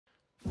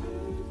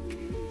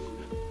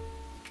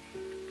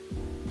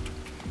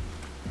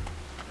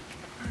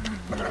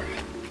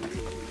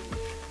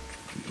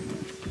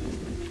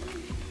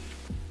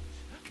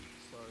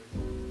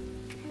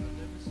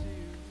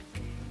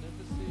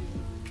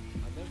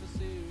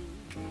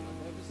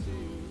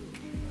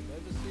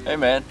Hey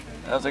man,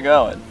 how's it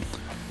going?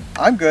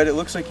 I'm good. It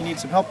looks like you need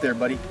some help there,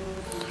 buddy.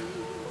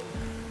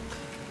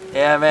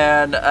 Yeah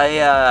man,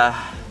 I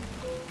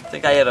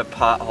think I hit a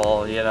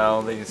pothole, you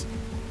know, these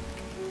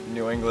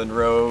New England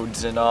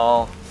roads and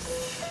all.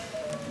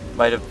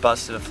 Might have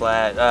busted a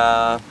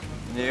flat.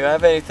 Do you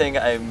have anything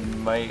I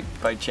might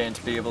by chance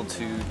be able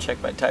to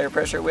check my tire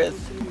pressure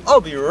with?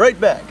 I'll be right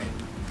back.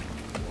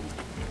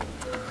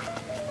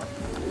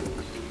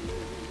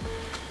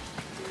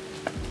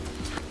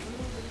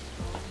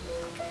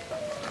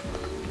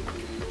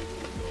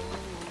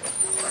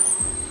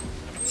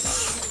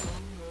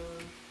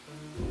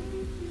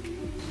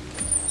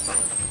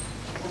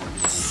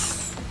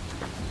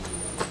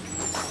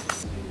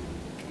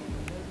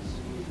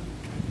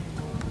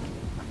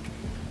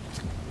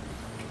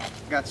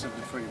 Got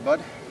something for you, bud.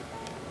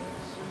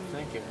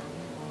 Thank you.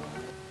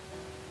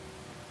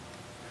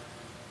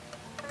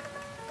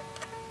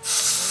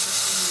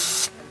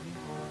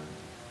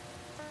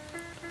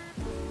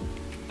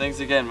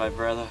 Thanks again, my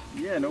brother.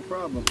 Yeah, no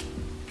problem.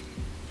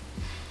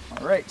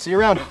 All right, see you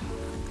around.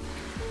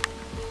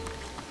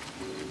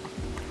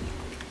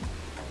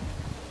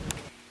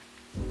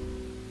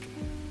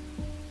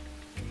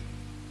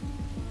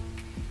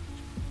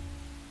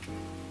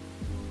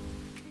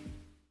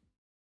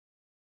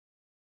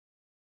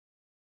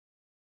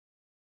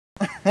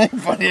 Hey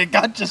buddy, I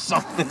got you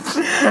something.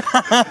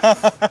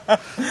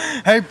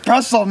 Hey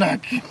pretzel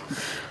neck. Hey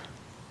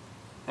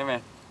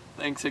man,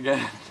 thanks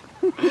again.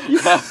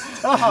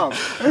 Stop.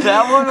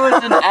 That one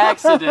was an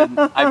accident,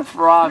 I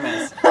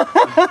promise.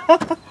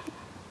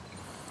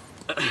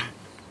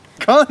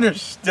 Connor,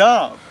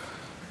 stop.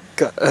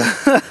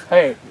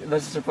 Hey,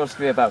 this is supposed to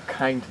be about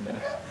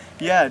kindness.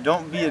 Yeah,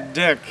 don't be a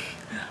dick.